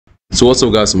So what's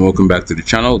up, guys, and welcome back to the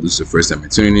channel. This is the first time you're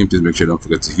tuning in. Please make sure you don't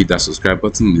forget to hit that subscribe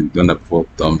button and don't before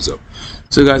thumbs up.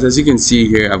 So guys, as you can see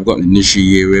here, I've got an issue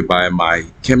here whereby my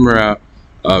camera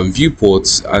viewport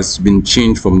has been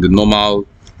changed from the normal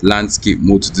landscape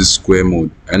mode to this square mode,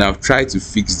 and I've tried to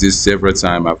fix this several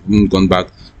times. I've even gone back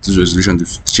to the resolution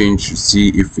to change to see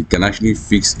if it can actually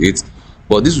fix it,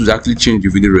 but this would actually change the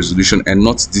video resolution and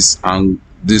not this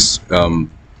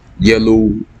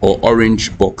yellow or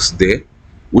orange box there,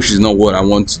 which is not what I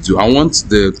want to do. I want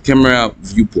the camera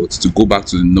viewport to go back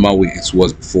to the normal way it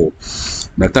was before.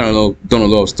 And I've done a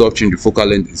lot of stuff, change the focal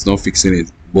length, it's not fixing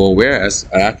it. But whereas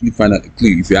I actually find out a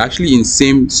clue, if you're actually in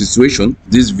same situation,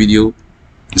 this video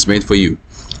is made for you.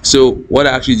 So what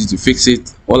I actually do to fix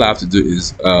it, all I have to do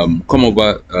is come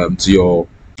over to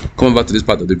this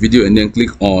part of the video and then click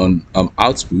on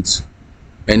output,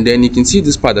 and then you can see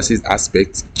this part that says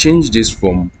aspect. Change this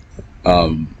from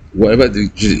whatever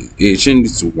change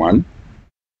this to 1.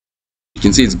 You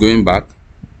can see it's going back,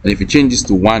 and if you change this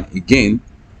to 1 again,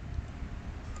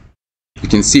 you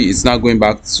can see it's now going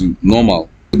back to normal.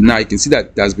 Now you can see that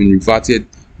it has been reverted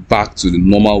back to the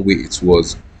normal way it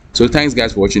was. So thanks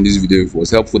guys for watching this video. If it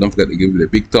was helpful, don't forget to give it a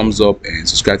big thumbs up and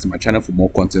subscribe to my channel for more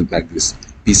content like this.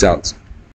 Peace out.